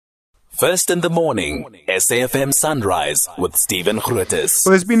First in the morning, SAFM Sunrise with Stephen Grootes.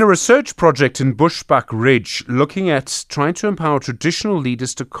 Well, there's been a research project in Bushbuck Ridge looking at trying to empower traditional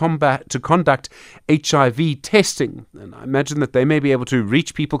leaders to conduct HIV testing. And I imagine that they may be able to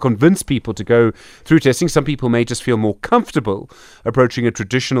reach people, convince people to go through testing. Some people may just feel more comfortable approaching a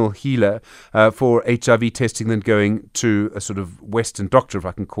traditional healer for HIV testing than going to a sort of Western doctor, if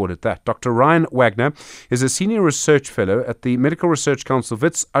I can call it that. Dr. Ryan Wagner is a senior research fellow at the Medical Research Council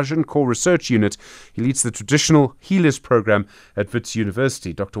Wits Agincourt Research Unit. He leads the Traditional Healers Program at Wits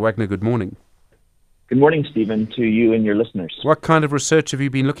University. Dr. Wagner, good morning. Good morning, Stephen, to you and your listeners. What kind of research have you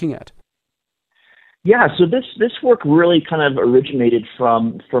been looking at? Yeah, so this work really kind of originated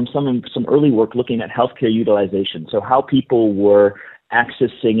from some early work looking at healthcare utilization, so how people were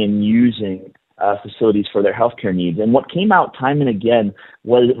accessing and using facilities for their healthcare needs. And what came out time and again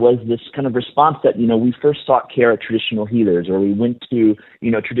was this kind of response that, we first sought care at traditional healers, or we went to,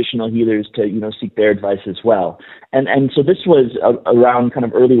 traditional healers to, seek their advice as well. And so this was around kind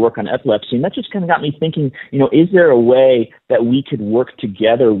of early work on epilepsy. And that just kind of got me thinking, is there a way that we could work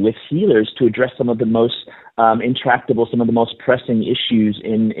together with healers to address some of the most intractable, some of the most pressing issues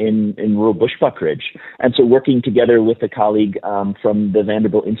in rural Bushbuck Ridge. And so working together with a colleague from the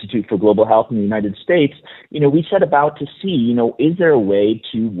Vanderbilt Institute for Global Health in the United States, we set about to see, is there a way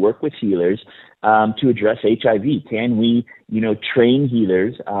to work with healers to address HIV? Can we, train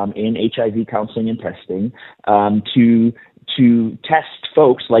healers in HIV counseling and testing to test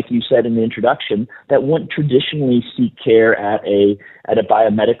folks, like you said in the introduction, that wouldn't traditionally seek care at a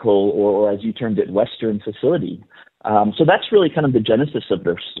biomedical or as you termed it, Western facility. So that's really kind of the genesis of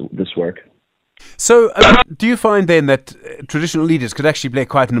this work. So do you find then that traditional leaders could actually play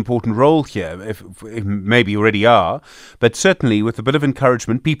quite an important role here, if maybe already are, but certainly with a bit of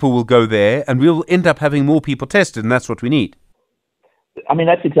encouragement, people will go there and we'll end up having more people tested, and that's what we need. I mean,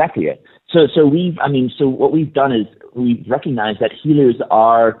 that's exactly it. So what we've done is we've recognized that healers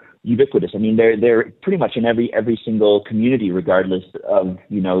are ubiquitous. I mean, they're pretty much in every single community, regardless of,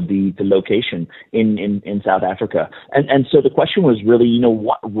 the location in South Africa. And so the question was really,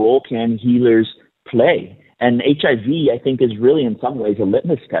 what role can healers play? And HIV, I think, is really in some ways a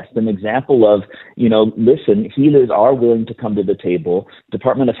litmus test, an example of, listen, healers are willing to come to the table.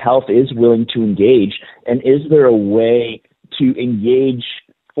 Department of Health is willing to engage. And is there a way to engage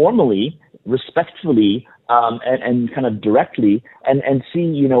formally, respectfully, and kind of directly, and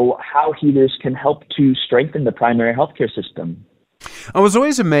see, how healers can help to strengthen the primary healthcare system? I was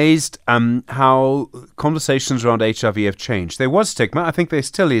always amazed how conversations around HIV have changed. There was stigma. I think there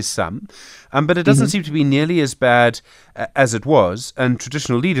still is some, but it doesn't seem to be nearly as bad as it was, and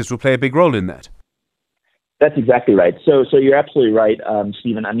traditional leaders will play a big role in that. That's exactly right. So you're absolutely right,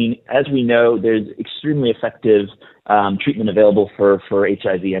 Stephen. I mean, as we know, there's extremely effective treatment available for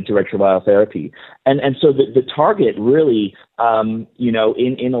HIV, antiretroviral therapy. And so the target really,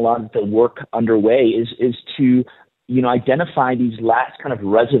 in a lot of the work underway is to, identify these last kind of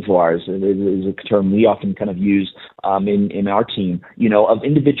reservoirs, is a term we often kind of use in our team, of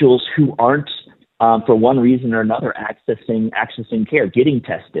individuals who aren't, for one reason or another, accessing care, getting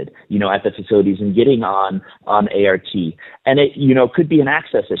tested, at the facilities and getting on ART. And it, could be an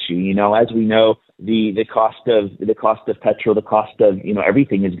access issue. As we know, the cost of petrol, the cost of,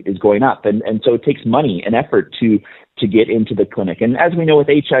 everything is going up. And so it takes money and effort to get into the clinic. And as we know with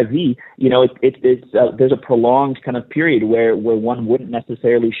HIV, there's a prolonged kind of period where one wouldn't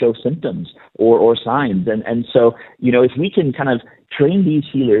necessarily show symptoms or signs. And so, if we can kind of train these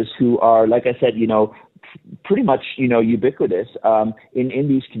healers who are, like I said, pretty much, ubiquitous in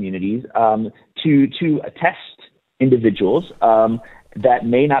these communities to test individuals that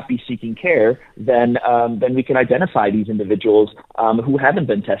may not be seeking care, then we can identify these individuals who haven't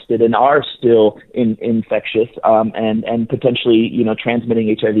been tested and are still infectious and potentially,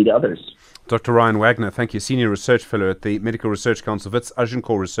 transmitting HIV to others. Dr. Ryan Wagner, thank you. Senior Research Fellow at the Medical Research Council Wits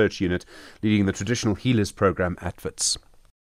Agincourt Research Unit, leading the Traditional Healers Program at Wits.